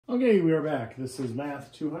Okay, we are back. This is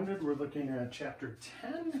Math 200. We're looking at chapter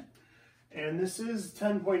 10, and this is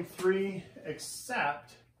 10.3,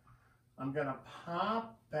 except I'm going to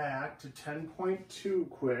pop back to 10.2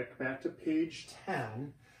 quick, back to page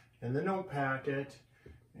 10 in the note packet,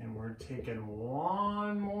 and we're taking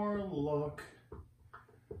one more look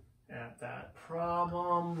at that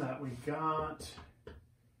problem that we got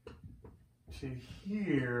to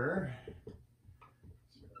here.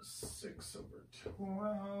 6 over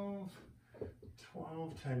 12,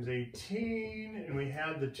 12 times 18, and we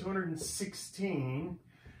had the 216.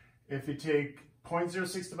 If you take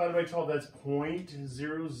 0.06 divided by 12, that's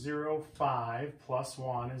 0.005 plus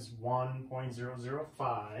 1 is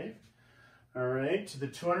 1.005. All right, to the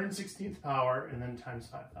 216th power, and then times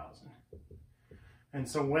 5,000. And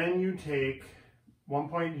so when you take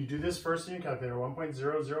you do this first in your calculator,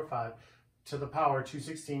 1.005 to the power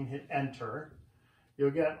 216, hit enter. You'll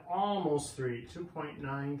get almost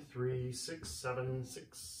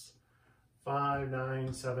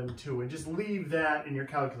 2.936765972, and just leave that in your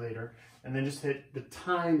calculator, and then just hit the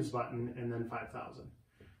times button and then 5,000.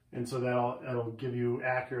 And so that'll give you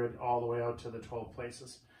accurate all the way out to the 12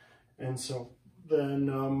 places. And so then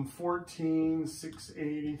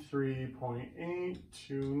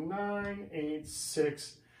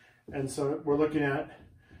 14,683.82986, and so we're looking at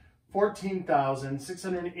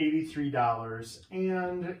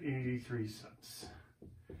 $14,683.83.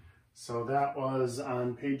 So that was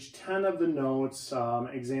on page 10 of the notes,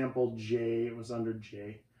 example J. It was under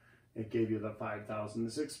J. It gave you the 5,000, the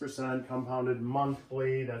 6% compounded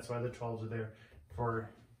monthly. That's why the 12s are there for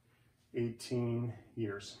 18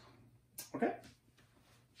 years. Okay.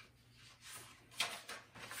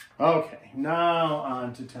 Okay, now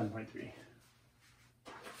on to 10.3.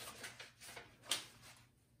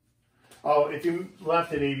 Oh, if you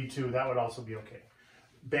left at 82, that would also be okay.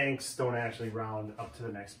 Banks don't actually round up to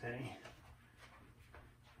the next penny,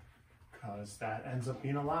 because that ends up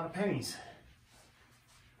being a lot of pennies.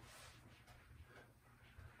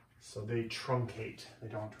 So they truncate, they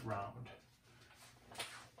don't round.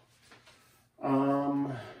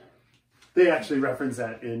 They actually reference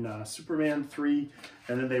that in Superman 3,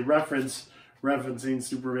 and then they referencing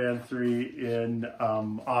Superman 3 in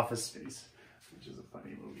Office Space, which is a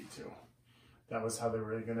funny movie too. That was how they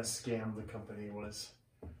were going to scam the company, was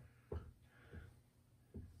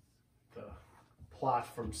the plot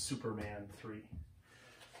from Superman 3.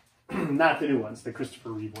 Not the new ones, the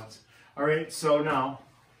Christopher Reeve ones. All right, so now,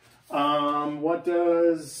 what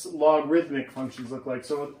does logarithmic functions look like?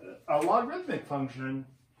 So a logarithmic function,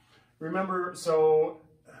 remember, so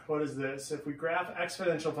what is this? If we graph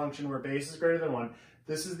exponential function where base is greater than 1,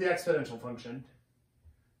 this is the exponential function.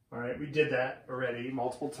 All right, we did that already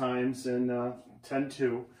multiple times in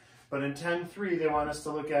 10.2, but in 10.3 they want us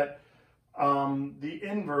to look at the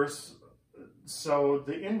inverse. So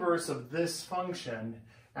the inverse of this function,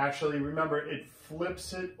 actually, remember, it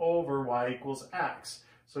flips it over y equals x.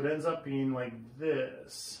 So it ends up being like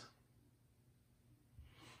this,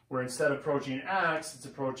 where instead of approaching x, it's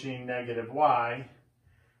approaching negative y,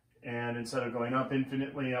 and instead of going up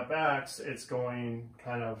infinitely up x, it's going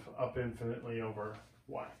kind of up infinitely over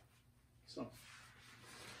y. So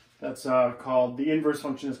that's called, the inverse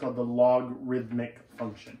function is called the logarithmic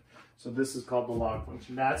function. So this is called the log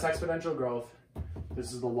function. That's exponential growth.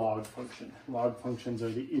 This is the log function. Log functions are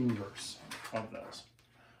the inverse of those.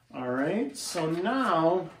 All right, so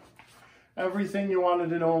now everything you wanted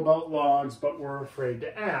to know about logs, but we're afraid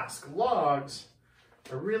to ask. Logs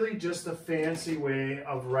are really just a fancy way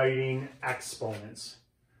of writing exponents.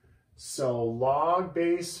 So log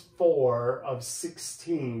base 4 of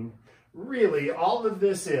 16, really all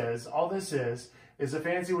this is a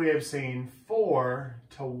fancy way of saying 4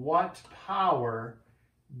 to what power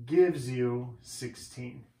gives you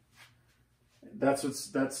 16. That's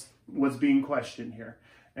what's being questioned here.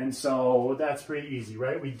 And so that's pretty easy,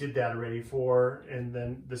 right? We did that already, 4, and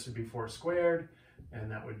then this would be 4 squared,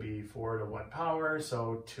 and that would be 4 to what power?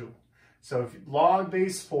 So 2. So if log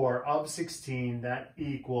base 4 of 16, that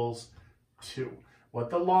equals 2. What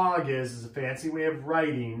the log is a fancy way of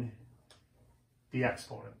writing the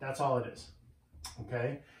exponent. That's all it is.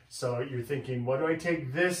 Okay? So you're thinking, what do I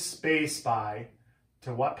take this base by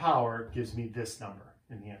to what power gives me this number?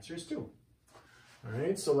 And the answer is 2. All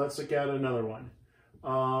right, so let's look at another one.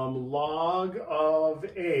 Log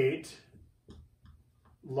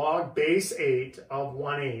base 8 of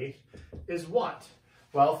 1/8 is what?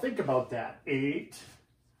 Well, think about that. 8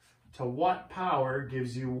 to what power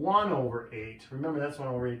gives you 1 over 8? Remember, that's 1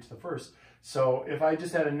 over 8 to the first. So if I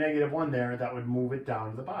just had a negative 1 there, that would move it down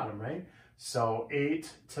to the bottom, right? So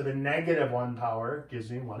 8 to the negative 1 power gives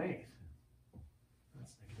me 1/8.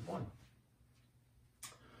 That's negative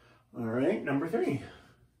All right, number 3.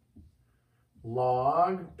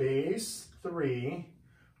 Log base 3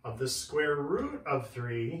 of the square root of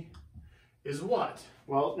 3 is what?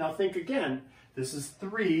 Well, now think again. This is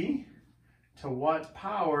 3 to what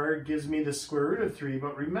power gives me the square root of 3,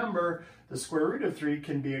 but remember, the square root of 3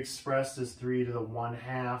 can be expressed as 3 to the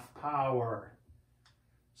 1/2 power.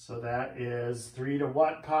 So that is 3 to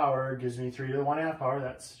what power gives me 3 to the 1/2 power?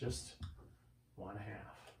 That's just 1/2.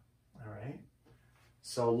 All right.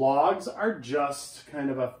 So logs are just kind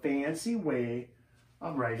of a fancy way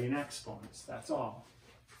of writing exponents. That's all.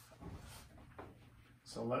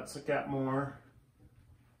 So let's look at more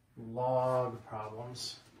log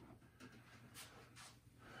problems.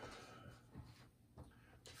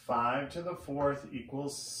 5 to the 4th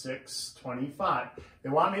equals 625. They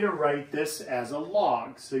want me to write this as a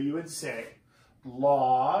log. So you would say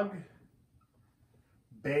log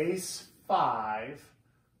base 5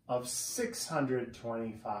 of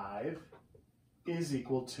 625 is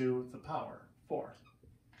equal to the power 4.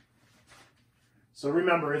 So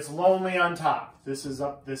remember, it's lonely on top. This is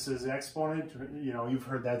up, this is exponent. You know, you've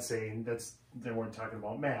heard that saying. They weren't talking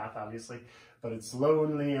about math, obviously, but it's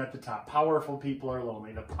lonely at the top. Powerful people are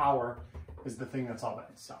lonely. The power is the thing that's all by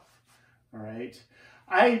itself. All right.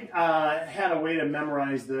 I had a way to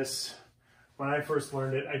memorize this when I first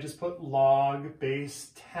learned it. I just put log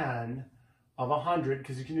base 10 of 100,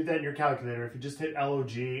 because you can do that in your calculator. If you just hit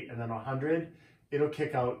log and then 100, it'll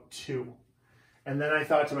kick out 2. And then I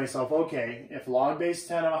thought to myself, okay, if log base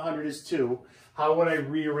 10 of 100 is 2, how would I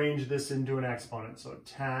rearrange this into an exponent? So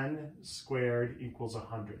 10 squared equals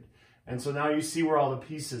 100. And so now you see where all the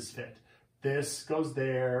pieces fit. This goes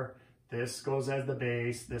there, this goes as the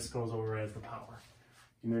base, this goes over as the power.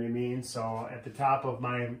 You know what I mean? So at the top of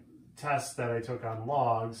my test that I took on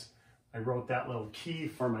logs, I wrote that little key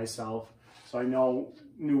for myself so I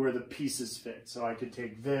knew where the pieces fit. So I could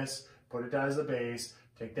take this, put it down as the base,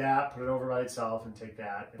 take that, put it over by itself, and take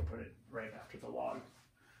that and put it right after the log.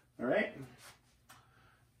 All right.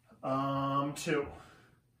 2.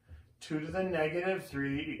 2 to the negative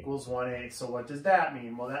 3 equals 1/8. So what does that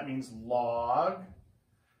mean? Well, that means log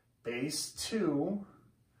base 2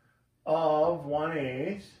 of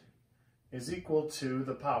 1/8 is equal to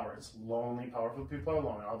the power. It's lonely, powerful people are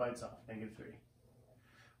lonely, all by itself, -3.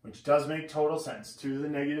 Which does make total sense. 2 to the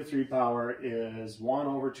negative 3 power is 1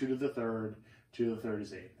 over 2 to the 3rd. 2 to the 3rd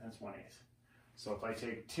is 8. That's 1/8. So if I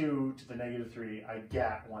take 2 to the negative 3, I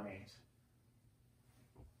get 1/8.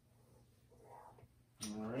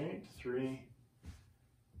 All right, 3.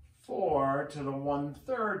 4 to the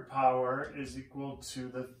 1/3 power is equal to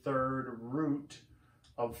the 3rd root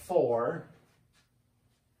of 4.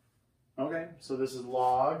 Okay, so this is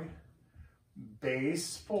log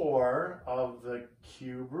base 4 of the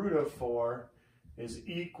cube root of 4 is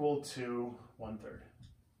equal to 1/3.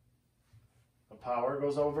 The power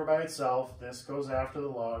goes over by itself. This goes after the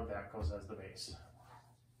log. That goes as the base.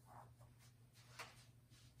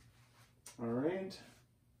 All right.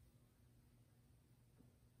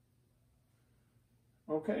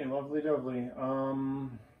 Okay, lovely dovely.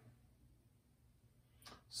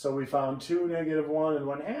 So we found 2, -1, and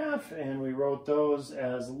 1/2, and we wrote those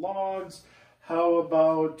as logs. How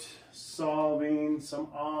about solving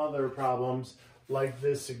some other problems like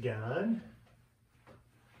this again?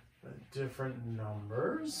 Different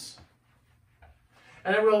numbers.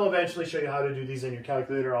 And I will eventually show you how to do these in your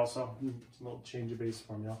calculator also. It's a little change of base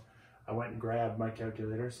formula. I went and grabbed my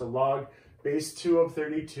calculator. So log base 2 of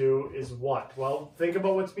 32 is what? Well, think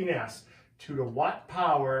about what's being asked. 2 to what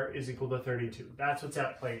power is equal to 32? That's what's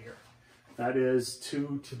at play here. That is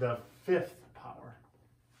 2 to the 5th power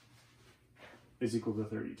is equal to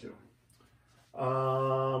 32.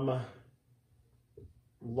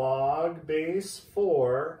 Log base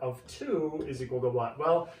 4 of 2 is equal to what?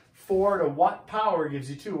 Well, 4 to what power gives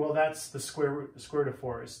you 2? Well, that's the square root. The square root of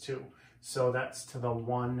 4 is 2. So that's to the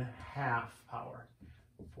 1/2 power.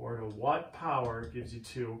 4 to what power gives you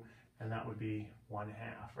 2? And that would be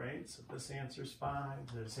 1/2, right? So this answer is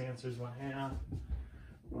 5. This answer is 1/2.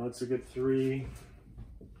 Well, that's a good 3.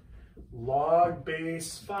 Log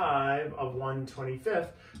base 5 of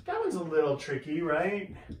 1/25. That one's a little tricky,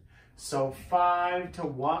 right? So 5 to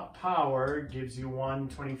what power gives you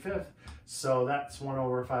 1/25? So that's 1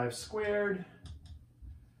 over 5 squared.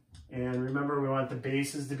 And remember, we want the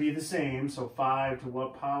bases to be the same. So 5 to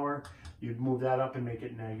what power? You'd move that up and make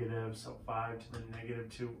it negative. So 5 to the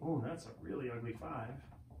 -2. Oh, that's a really ugly 5.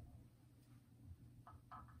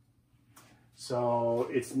 So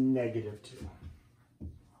it's -2.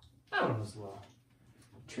 That one was a little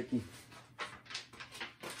tricky.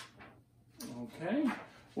 Okay.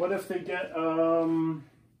 What if they get a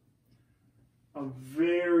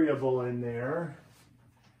variable variable in there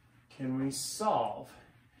can we solve?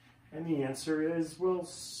 And the answer is, well,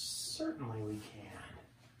 certainly we can.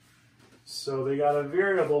 So they got a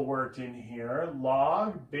variable worked in here.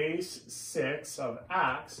 Log base 6 of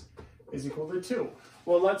x is equal to 2.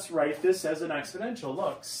 Well, let's write this as an exponential.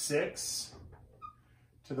 Look, 6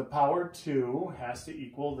 to the power 2 has to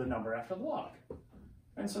equal the number after the log.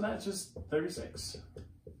 And so that's just 36.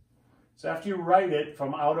 So after you write it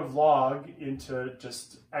from out of log into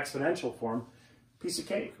just exponential form, piece of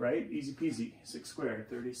cake, right? Easy peasy. 6 squared,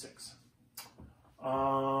 36.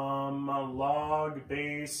 Log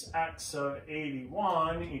base x of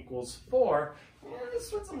 81 equals 4. Yeah,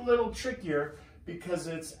 this one's a little trickier because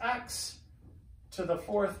it's x to the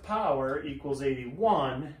 4th power equals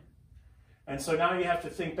 81. And so now you have to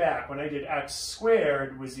think back. When I did x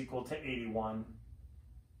squared was equal to 81,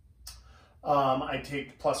 I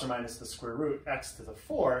take plus or minus the square root, x to the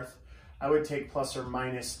 4th. I would take plus or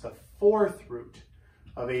minus the 4th root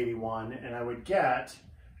of 81, and I would get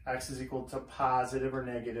x is equal to positive or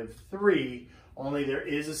negative 3, only there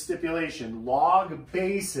is a stipulation. Log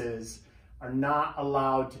bases are not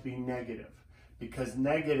allowed to be negative because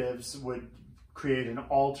negatives would create an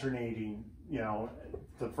alternating, you know,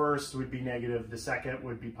 the first would be negative, the second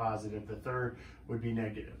would be positive, the third would be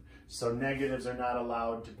negative. So negatives are not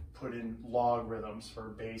allowed to put in logarithms for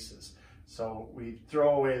bases. So we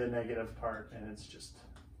throw away the negative part and it's just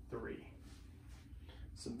 3.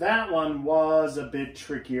 So that one was a bit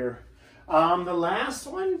trickier. The last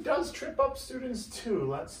one does trip up students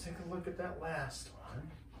too. Let's take a look at that last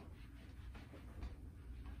one.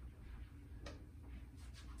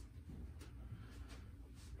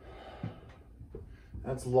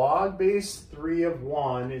 That's log base 3 of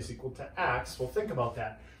 1 is equal to x. Well, think about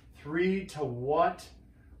that. 3 to what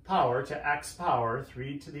power? To x power.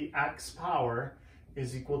 3 to the x power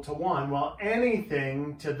is equal to 1. Well,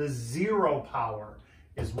 anything to the 0 power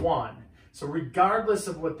is 1. So regardless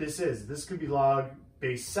of what this is, this could be log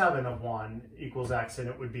base 7 of 1 equals x, and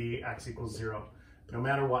it would be x equals 0, no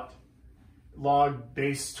matter what. Log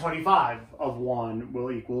base 25 of 1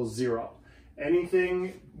 will equal 0.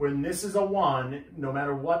 Anything, when this is a 1, no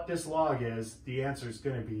matter what this log is, the answer is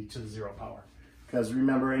going to be to the 0 power. Because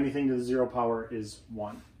remember, anything to the 0 power is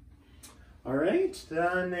 1. All right,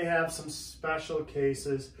 then they have some special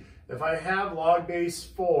cases. If I have log base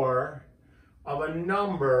 4 of a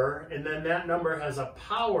number, and then that number has a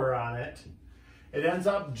power on it, it ends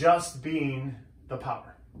up just being the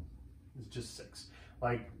power. It's just 6.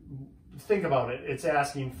 Like, think about it. It's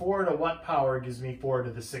asking 4 to what power gives me 4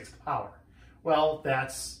 to the 6th power? Well,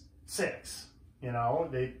 that's 6. You know,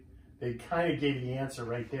 they kind of gave you the answer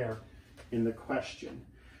right there in the question.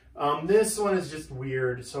 This one is just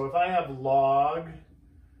weird. So if I have log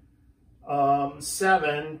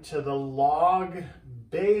 7 to the log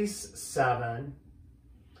base 7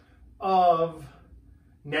 of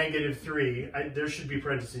negative 3, there should be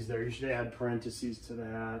parentheses there. You should add parentheses to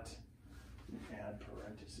that. Add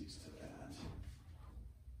parentheses to that.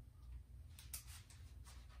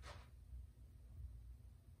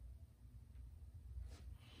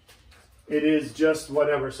 It is just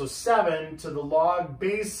whatever. So 7 to the log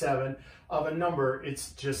base 7 of a number,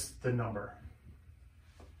 it's just the number.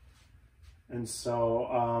 And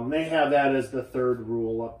so they have that as the third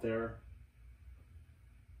rule up there.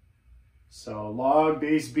 So log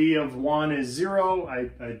base b of 1 is 0.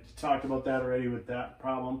 I talked about that already with that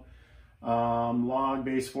problem. Log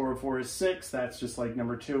base 4 of 4 is 6. That's just like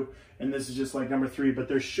number 2. And this is just like number 3. But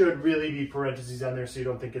there should really be parentheses on there so you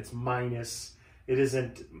don't think it's minus. It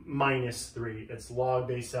isn't minus 3. It's log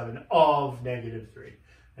base 7 of negative 3.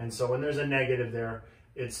 And so when there's a negative there,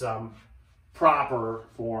 it's proper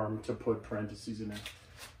form to put parentheses in there.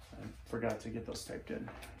 I forgot to get those typed in.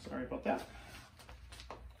 Sorry about that.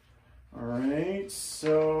 All right,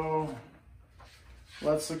 so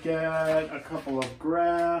let's look at a couple of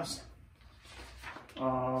graphs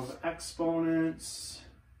of exponents,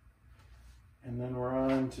 and then we're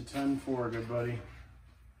on to 10-4, good buddy.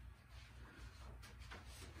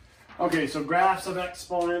 Okay, so graphs of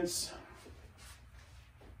exponents,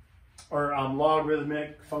 or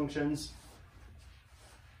logarithmic functions,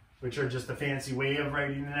 which are just a fancy way of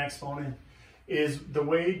writing an exponent, is the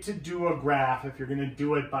way to do a graph, if you're going to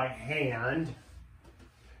do it by hand,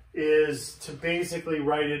 is to basically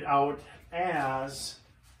write it out as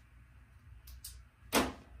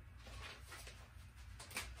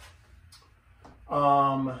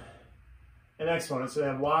an exponent. So they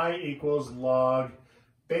have y equals log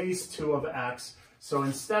base 2 of x. So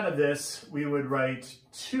instead of this, we would write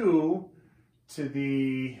 2 to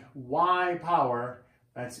the y power,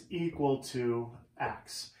 that's equal to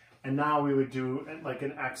x. And now we would do like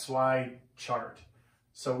an XY chart.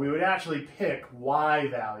 So we would actually pick Y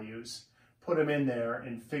values, put them in there,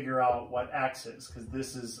 and figure out what X is, because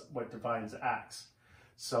this is what defines X.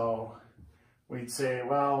 So we'd say,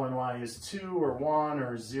 well, when Y is 2 or 1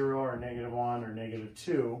 or 0 or -1 or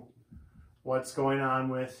 -2, what's going on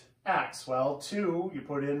with X? Well, 2, you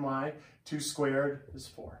put in Y, 2 squared is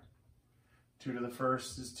 4. 2 to the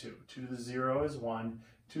first is 2. 2 to the 0 is 1.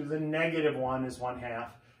 2 to the -1 is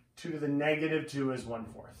 1/2. 2 to the -2 is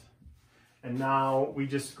 1/4. And now we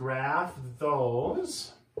just graph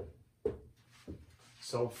those.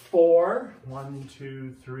 So 4, 1,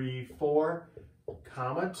 2, 3, 4,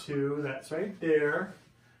 comma 2, that's right there.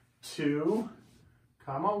 2,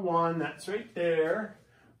 comma 1, that's right there.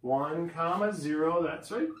 1, comma 0,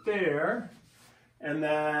 that's right there. And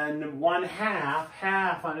then 1/2,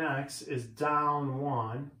 half on X is down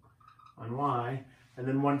 1 on Y. And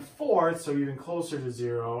then 1/4, so even closer to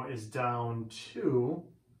 0, is down 2.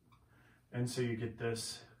 And so you get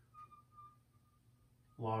this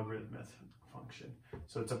logarithmic function.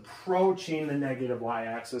 So it's approaching the negative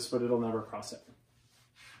y-axis, but it'll never cross it.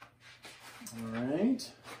 All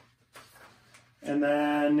right. And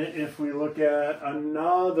then if we look at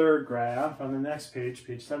another graph on the next page,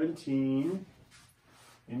 page 17,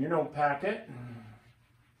 in your note packet,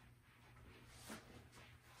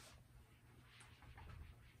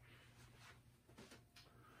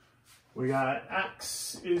 we got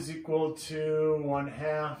x is equal to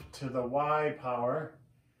 1/2 to the y power,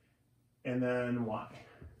 and then y.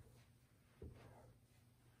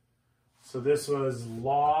 So this was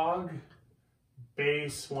log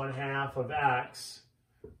base 1/2 of x,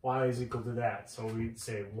 y is equal to that. So we'd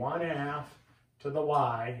say 1/2 to the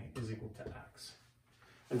y is equal to x.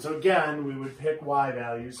 And so again, we would pick y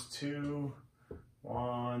values 2,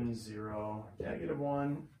 1, 0,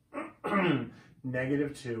 -1,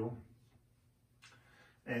 -2.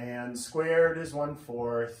 And squared is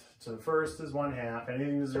 1/4, to the first is 1/2,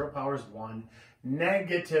 anything to 0 power is 1.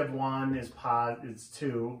 -1 is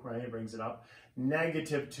 2, right? It brings it up.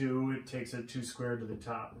 -2, it takes a 2 squared to the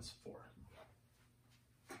top, is 4.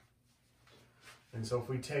 And so if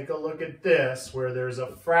we take a look at this, where there's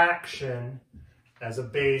a fraction as a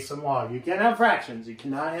base and log, you can't have fractions, you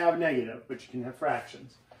cannot have negative, but you can have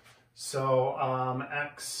fractions. So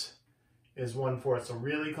x is 1/4, so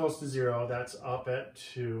really close to 0, that's up at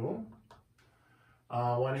 2.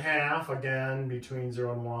 1/2, again, between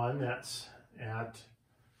 0 and 1, that's at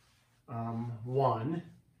 1.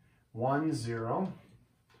 1, 0,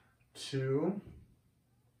 2,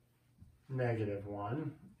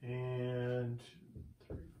 -1, and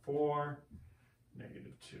 3, 4,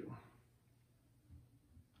 -2.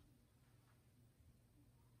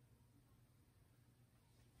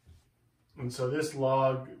 And so this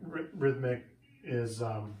logarithmic is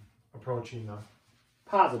approaching the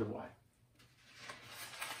positive y.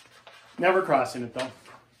 Never crossing it though.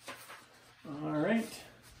 All right.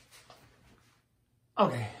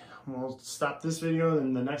 Okay, we'll stop this video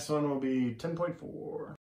and the next one will be 10.4.